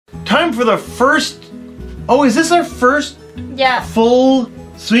time for the first... Oh, is this our first full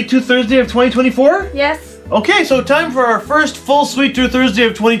Sweet Tooth Thursday of 2024? Yes. Okay, so time for our first full Sweet Tooth Thursday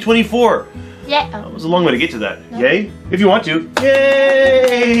of 2024. Yeah. That was a long way to get to that. No. Yay? If you want to.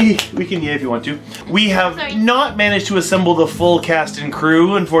 Yay! We can yay if you want to. We have not managed to assemble the full cast and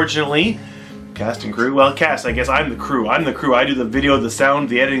crew, unfortunately. Cast and crew? Well, cast, I guess I'm the crew. I'm the crew. I do the video, the sound,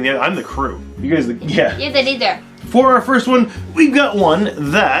 the editing, I'm the crew. You guys, yeah. You're the leader. For our first one, we've got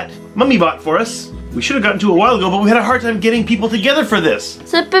one that Mummy bought for us. We should have gotten to a while ago, but we had a hard time getting people together for this.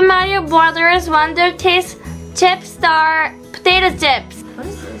 Super Mario Brothers Wonder Taste Chip Star Potato Chips. What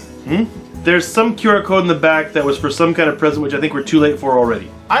is this? There's some QR code in the back that was for some kind of present, which I think we're too late for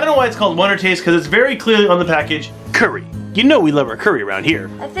already. I don't know why it's called Wonder Taste, because it's very clearly on the package, curry. You know we love our curry around here.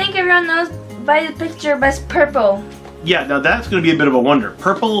 I think everyone knows by the picture, but it's purple. Yeah, now that's going to be a bit of a wonder.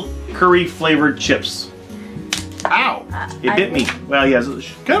 Purple curry flavored chips. Ow! It bit me. Well, yeah,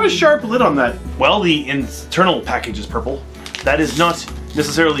 it's kind of a sharp lid on that. Well, the internal package is purple. That is not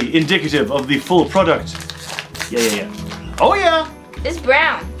necessarily indicative of the full product. Yeah. Oh, yeah! It's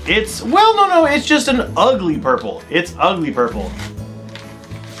brown. It's, well, no, it's just an ugly purple. It's ugly purple.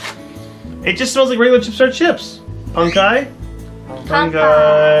 It just smells like regular Chip Star chips. Punkai?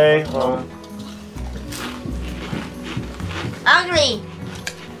 Punkai. Oh. Ugly.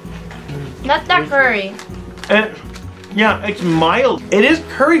 Not that curry. Yeah, it's mild. It is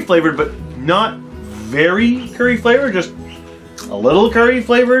curry flavored, but not very curry flavored, just a little curry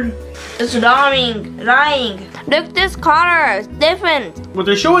flavored. It's lying. Look, this color is different. What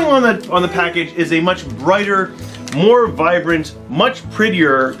they're showing on the package is a much brighter, more vibrant, much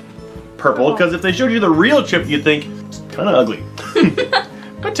prettier purple. Because if they showed you the real chip, you'd think it's kind of ugly.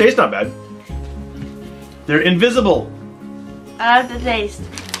 But tastes not bad. They're invisible. I love the taste.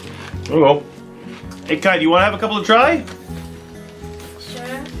 Oh. Hey Kai, do you want to have a couple to try?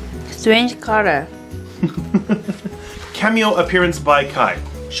 Sure. Strange color. Cameo appearance by Kai.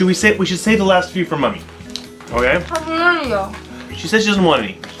 We should save the last few for Mummy. Okay? She says she doesn't want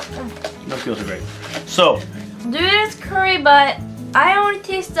any. Don't feel so great. So. There is curry, but I only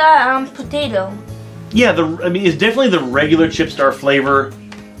taste the potato. Yeah, I mean, it's definitely the regular Chip Star flavor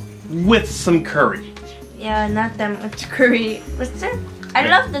with some curry. Yeah, not that much curry. What's it? I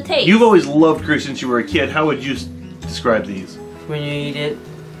love the taste. You've always loved curry since you were a kid. How would you describe these? When you eat it,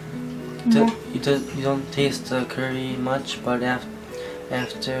 you don't taste the curry much, but after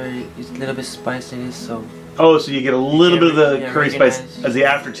it's a little bit spiciness, so. Oh, so you get a little bit of the curry spice as the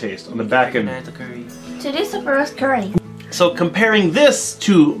aftertaste on the back end. The curry. Today's the first curry. So comparing this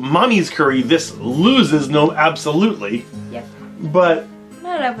to Mommy's curry, this loses absolutely. Yep. But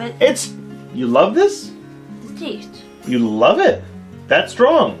I love it. You love this? The taste. You love it. That's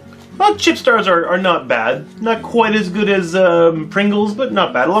strong. Well, Chip Stars are not bad. Not quite as good as Pringles, but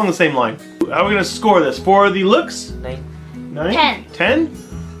not bad. Along the same line. How are we going to score this? For the looks? 9. 9? 10?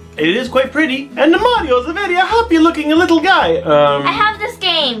 It is quite pretty. And the Mario's a very happy looking little guy. I have this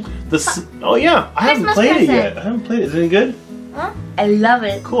game. Oh yeah, I haven't Christmas played it present. yet. I haven't played it. Is it any good? Huh? I love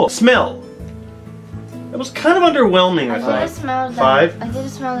it. Cool. Smell. That was kind of underwhelming, I thought. Smell that. 5? I didn't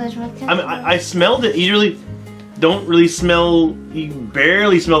smell that. I mean, I smelled it. You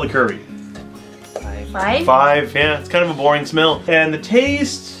barely smell the curry. 5? 5, yeah. It's kind of a boring smell. And the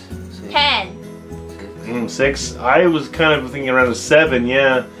taste? 10. 6. I was kind of thinking around a 7,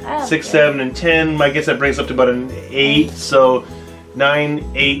 yeah. 6, 7, and 10. I guess that brings up to about an 8. So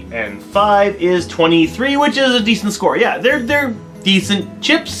 9, 8, and 5 is 23, which is a decent score. Yeah, they're decent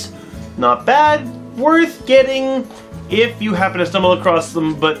chips. Not bad. Worth getting if you happen to stumble across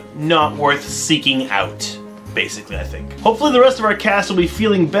them, but not worth seeking out. Basically, I think. Hopefully the rest of our cast will be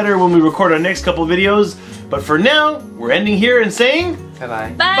feeling better when we record our next couple videos. But for now, we're ending here and saying...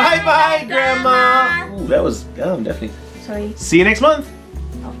 Bye-bye. Bye-bye, Grandma! Ooh, that was... definitely... Sorry. See you next month!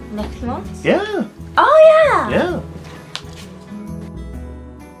 Oh, next month? Yeah. Oh, yeah! Yeah.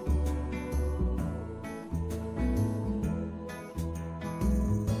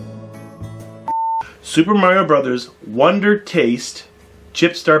 Super Mario Brothers Wonder Taste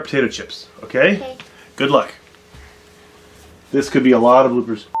Chip Star Potato Chips. Okay? Good luck. This could be a lot of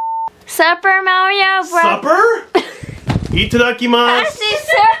bloopers. Super Mario Brothers. Supper? Itadakimasu. I say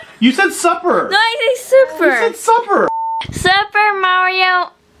supper. You said supper. No, I say super. You said supper. Super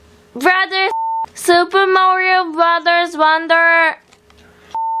Mario Brothers. Super Mario Brothers Wonder.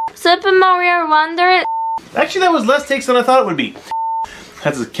 Super Mario Wonder. Actually, that was less takes than I thought it would be.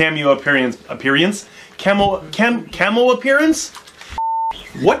 That's a cameo appearance. Camo appearance?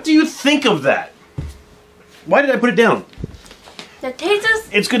 What do you think of that? Why did I put it down? The taste is...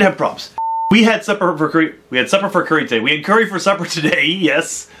 It's good to have props. We had supper for curry. We had supper for curry today. We had curry for supper today.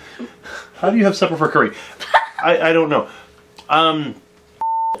 Yes. How do you have supper for curry? I don't know.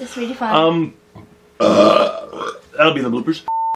 It's really fun. That'll be in the bloopers.